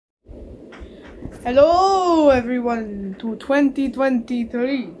Hello everyone to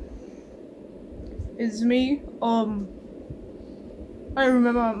 2023. It's me. I don't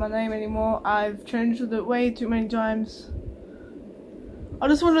remember my name anymore. I've changed it way too many times. I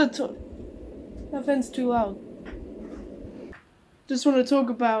just want to that fence too loud. Just want to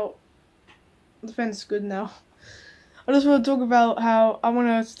talk about the fence is good now. I just want to talk about how I want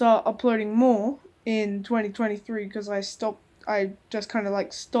to start uploading more in 2023 because I just kind of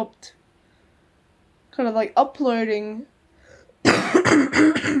like stopped uploading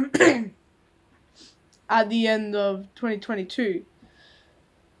at the end of 2022,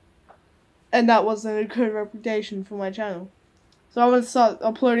 and that wasn't a good reputation for my channel. So I want to start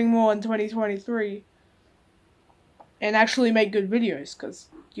uploading more in 2023 and actually make good videos, because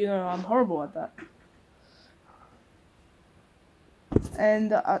I'm horrible at that.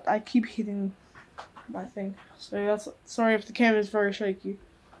 And I keep hitting my thing, so sorry if the camera is very shaky.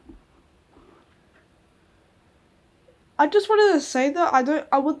 I just wanted to say that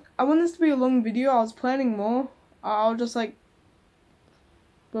I want this to be a long video. I was planning more. I'll just like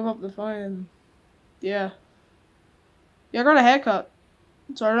whip up the phone and yeah, I got a haircut,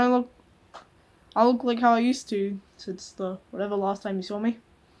 so I look like how I used to since whatever last time you saw me.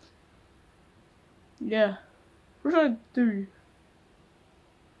 Yeah, what should I do?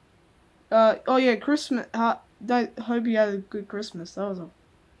 Oh yeah, Christmas. I hope you had a good Christmas. That was a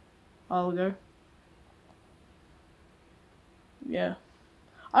while ago. Yeah,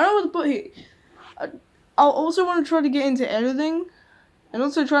 I don't know what to put here. I also want to try to get into editing, and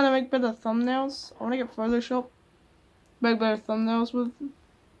also trying to make better thumbnails. I want to get Photoshop, make better thumbnails with,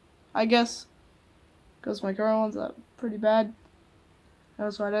 I guess, because my current ones are pretty bad. And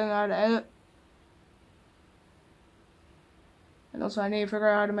also I don't know how to edit. And also I need to figure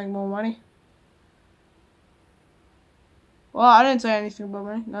out how to make more money. Well, I didn't say anything about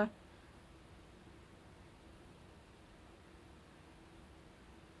money, no.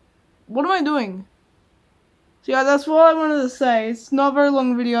 What am I doing? So yeah, that's what I wanted to say. It's not a very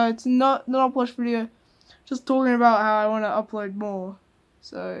long video. It's not a plush video. Just talking about how I want to upload more.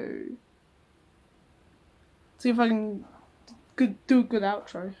 So, see if I can do a good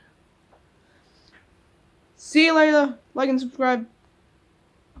outro. See you later. Like and subscribe.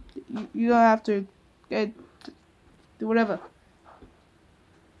 You don't have to. Do whatever.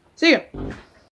 See ya.